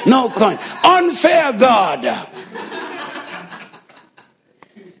coin, no coin. Unfair, God.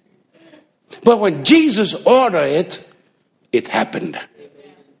 But when Jesus ordered it, it happened.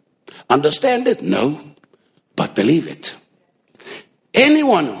 Understand it? No. But believe it.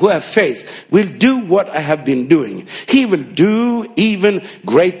 Anyone who has faith will do what I have been doing. He will do even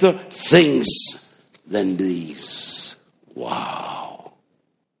greater things than these. Wow.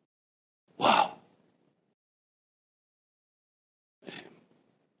 Wow.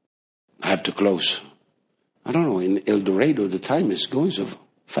 I have to close. I don't know, in El Dorado the time is going so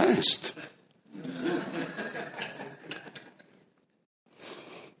fast.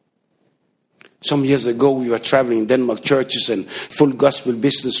 Some years ago, we were traveling in Denmark churches, and full gospel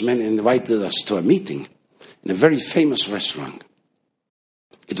businessmen invited us to a meeting in a very famous restaurant.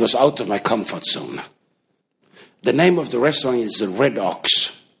 It was out of my comfort zone. The name of the restaurant is the Red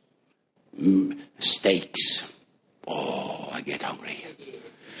Ox Steaks. Oh, I get hungry.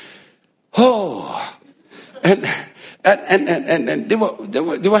 Oh, and there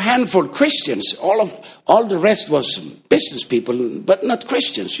were a handful of Christians. All the rest was business people, but not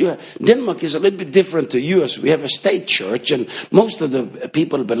Christians. Denmark is a little bit different to US. We have a state church, and most of the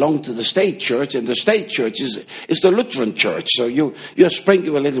people belong to the state church, and the state church is the Lutheran church. So you're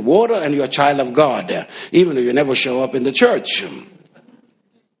sprinkled with a little water, and you're a child of God, even though you never show up in the church.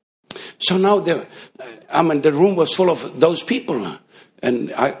 So now the room was full of those people.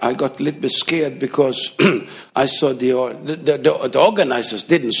 And I got a little bit scared because I saw the organizers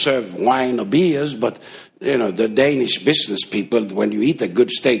didn't serve wine or beers, but the Danish business people, when you eat a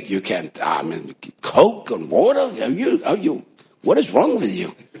good steak, you can't. Coke and water. Are you? What is wrong with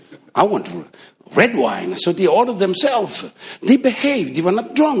you? I want red wine. So they ordered themselves. They behaved. They were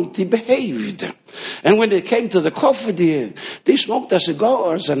not drunk. They behaved. And when they came to the coffee, they smoked their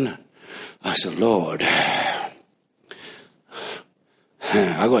cigars, and I said, Lord.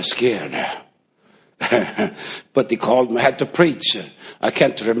 I got scared. But they called me. I had to preach. I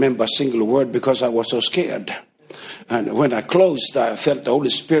can't remember a single word because I was so scared. And when I closed, I felt the Holy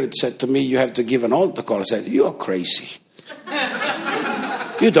Spirit said to me, you have to give an altar call. I said, you are crazy.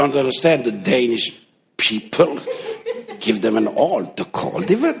 You don't understand the Danish people. Give them an altar call.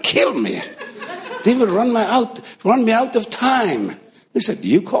 They will kill me. They will run me out of time. He said,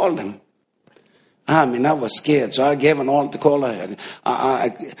 you call them. I was scared, so I gave an altar call, and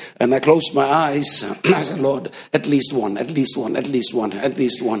I closed my eyes. I said, Lord, at least one, at least one, at least one, at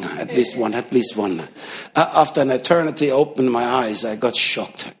least one, at least one, at least one. After an eternity, I opened my eyes. I got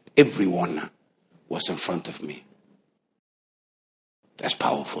shocked. Everyone was in front of me. That's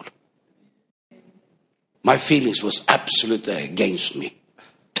powerful. My feelings was absolutely against me.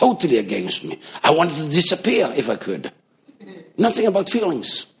 Totally against me. I wanted to disappear if I could. Nothing about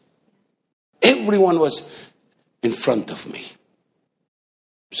feelings. Everyone was in front of me.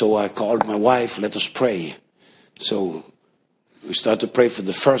 So I called my wife, let us pray. So we started to pray for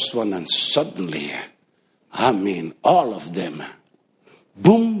the first one, and suddenly, all of them,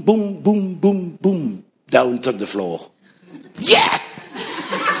 boom, boom, boom, boom, boom, down to the floor. Yeah!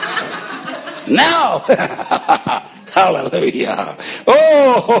 Now! Hallelujah!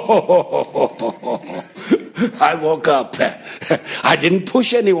 Oh! I woke up. I didn't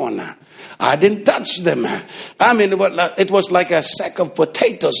push anyone. I didn't touch them. It was like a sack of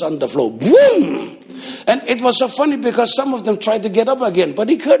potatoes on the floor. Boom! And it was so funny because some of them tried to get up again, but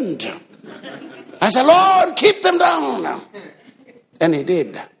he couldn't. I said, Lord, keep them down. And he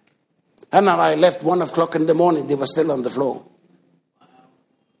did. And I left 1:00 in the morning. They were still on the floor.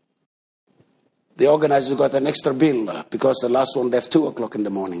 The organizer got an extra bill because the last one left 2:00 in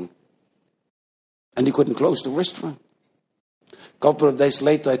the morning. And he couldn't close the restaurant. A couple of days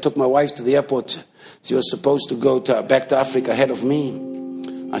later, I took my wife to the airport. She was supposed to go back to Africa ahead of me.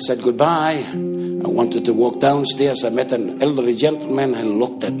 I said goodbye. I wanted to walk downstairs. I met an elderly gentleman and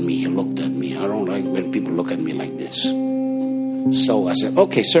looked at me. I don't like when people look at me like this. So I said,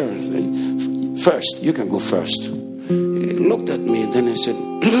 okay, sir, first, you can go first. He looked at me, then he said,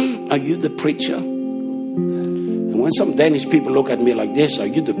 are you the preacher? And when some Danish people look at me like this, are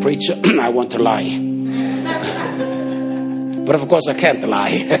you the preacher? I want to lie. But of course I can't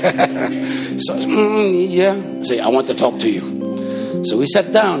lie. So, yeah. I say, I want to talk to you. So we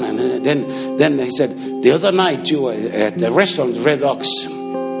sat down, and then he said, the other night you were at the restaurant Red Ox.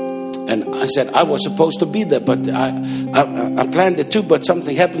 And I said, I was supposed to be there, but I planned it too, but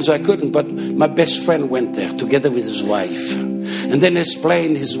something happened, so I couldn't. But my best friend went there together with his wife. And then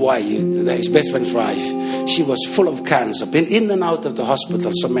explained his wife, his best friend's wife. She was full of cancer, been in and out of the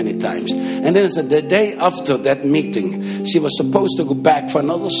hospital so many times. And then said the day after that meeting, she was supposed to go back for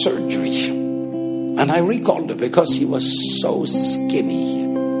another surgery. And I recalled her because she was so skinny.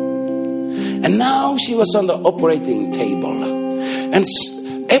 And now she was on the operating table. And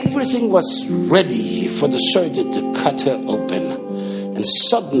everything was ready for the surgeon to cut her open. And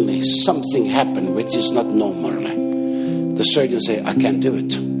suddenly something happened which is not normal. The surgeon said, I can't do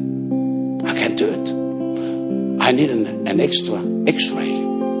it. I can't do it. I need an extra x-ray.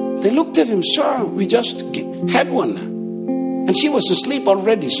 They looked at him, sir, we just had one. And she was asleep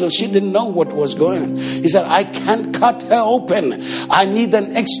already, so she didn't know what was going on. He said, I can't cut her open. I need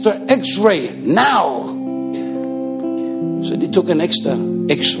an extra x-ray now. So they took an extra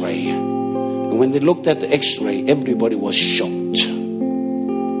x-ray. And when they looked at the x-ray, everybody was shocked.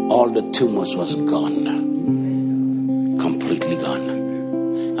 All the tumors was gone. Completely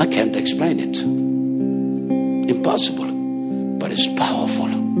gone. I can't explain it. Impossible. But it's powerful.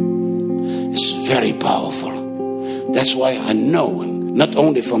 It's very powerful. That's why I know, not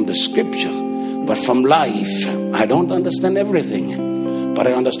only from the scripture, but from life. I don't understand everything, but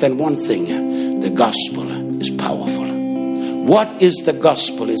I understand one thing. The gospel is powerful. What is the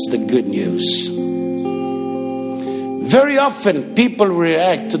gospel? It's the good news. Very often people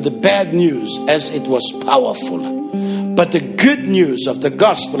react to the bad news as it was powerful. But the good news of the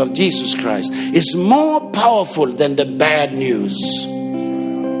gospel of Jesus Christ is more powerful than the bad news.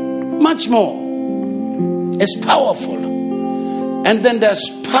 Much more. It's powerful. And then there's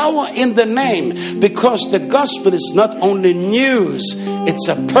power in the name, because the gospel is not only news, it's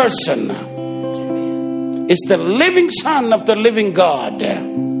a person. It's the living Son of the living God.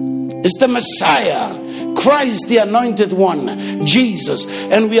 It's the Messiah, Christ the Anointed One, Jesus.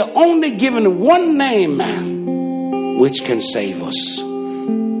 And we are only given one name which can save us.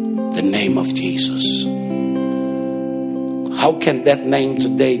 The name of Jesus. How can that name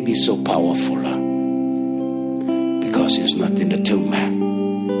today be so powerful? Because he's not in the tomb.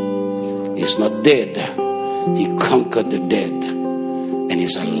 He's not dead. He conquered the dead. And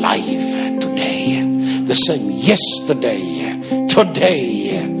he's alive today. The same yesterday,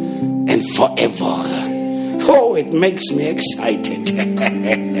 today, and forever. Oh, it makes me excited.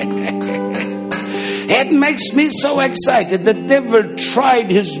 It makes me so excited. The devil tried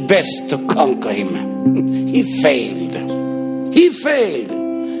his best to conquer him. He failed. He failed.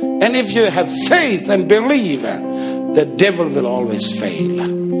 And if you have faith and believe, the devil will always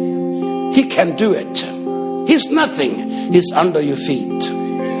fail. He can do it. He's nothing. He's under your feet.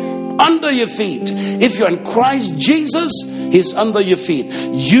 Under your feet. If you're in Christ Jesus, he's under your feet.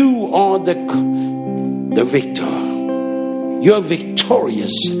 You are the victor. You're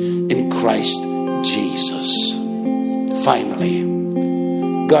victorious in Christ Jesus. Finally,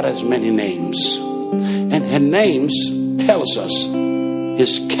 God has many names. And her names tells us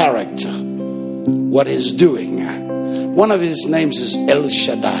his character, what he's doing. One of his names is El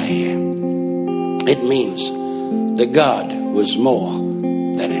Shaddai. It means the God who is more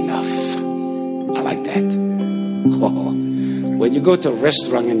than enough. I like that. Oh, when you go to a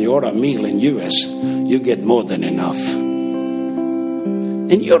restaurant and you order a meal in US, you get more than enough.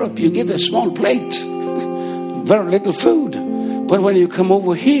 In Europe, you get a small plate, very little food. But when you come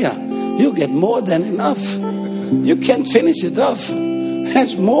over here, you get more than enough. You can't finish it off.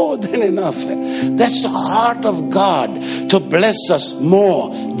 That's more than enough. That's the heart of God, to bless us more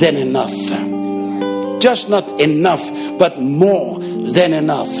than enough. Just not enough, but more than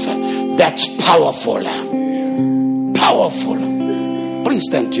enough. That's powerful. Powerful. Please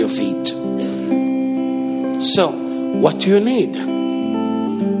stand to your feet. So, what do you need?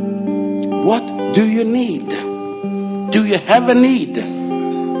 What do you need? Do you have a need?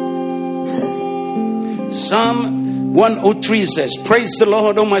 Psalm 103 says, praise the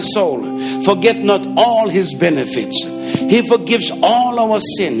Lord, O my soul. Forget not all his benefits. He forgives all our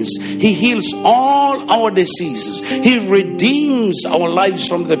sins. He heals all our diseases. He redeems our lives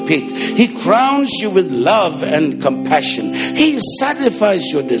from the pit. He crowns you with love and compassion. He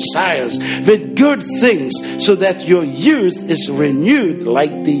satisfies your desires with good things, so that your youth is renewed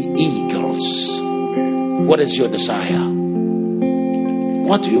like the eagles. What is your desire?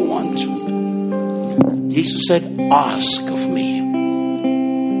 What do you want? Jesus said, ask of me.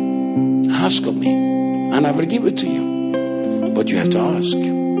 Ask of me, and I will give it to you. But you have to ask.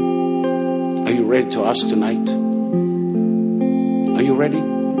 Are you ready to ask tonight? Are Are you ready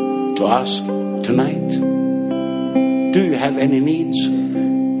to ask tonight? Do you have any needs?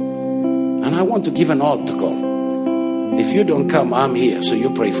 And I want to give an altar call. If you don't come, I'm here, so you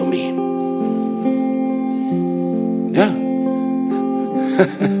pray for me. Yeah.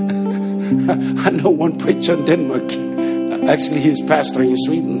 I know one preacher in Denmark. Actually, he's pastoring in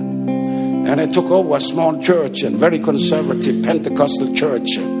Sweden. And I took over a small church, a very conservative Pentecostal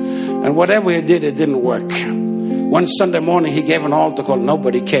church. And whatever he did, it didn't work. One Sunday morning, he gave an altar call.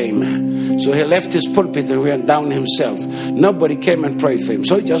 Nobody came. So he left his pulpit and went down himself. Nobody came and prayed for him.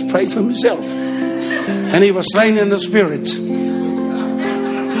 So he just prayed for himself. And he was slain in the spirit.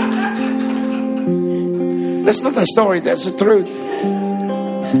 That's not a story, that's the truth.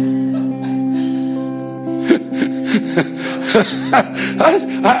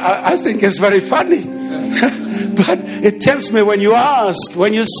 I think it's very funny. But it tells me when you ask,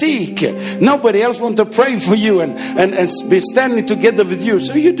 when you seek, nobody else wants to pray for you and be standing together with you.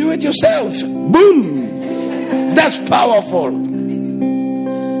 So you do it yourself. Boom! That's powerful.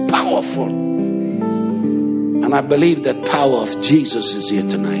 Powerful. And I believe that power of Jesus is here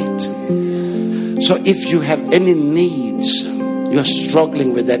tonight. So if you have any needs, you are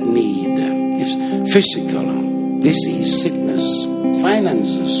struggling with that need. If physical, disease, sickness,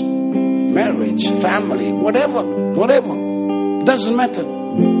 finances, marriage, family, whatever, doesn't matter.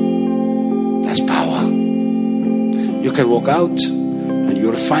 That's power. You can walk out and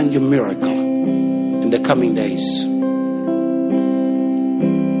you'll find your miracle in the coming days.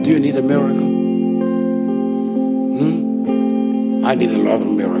 Do you need a miracle? I need a lot of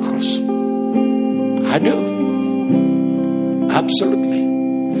miracles. I do.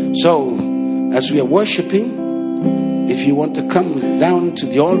 Absolutely. So, as we are worshiping, if you want to come down to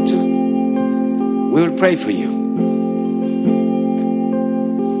the altar, we will pray for you.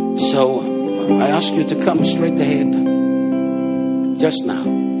 So, I ask you to come straight ahead. Just now.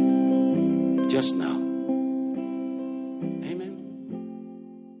 Just now.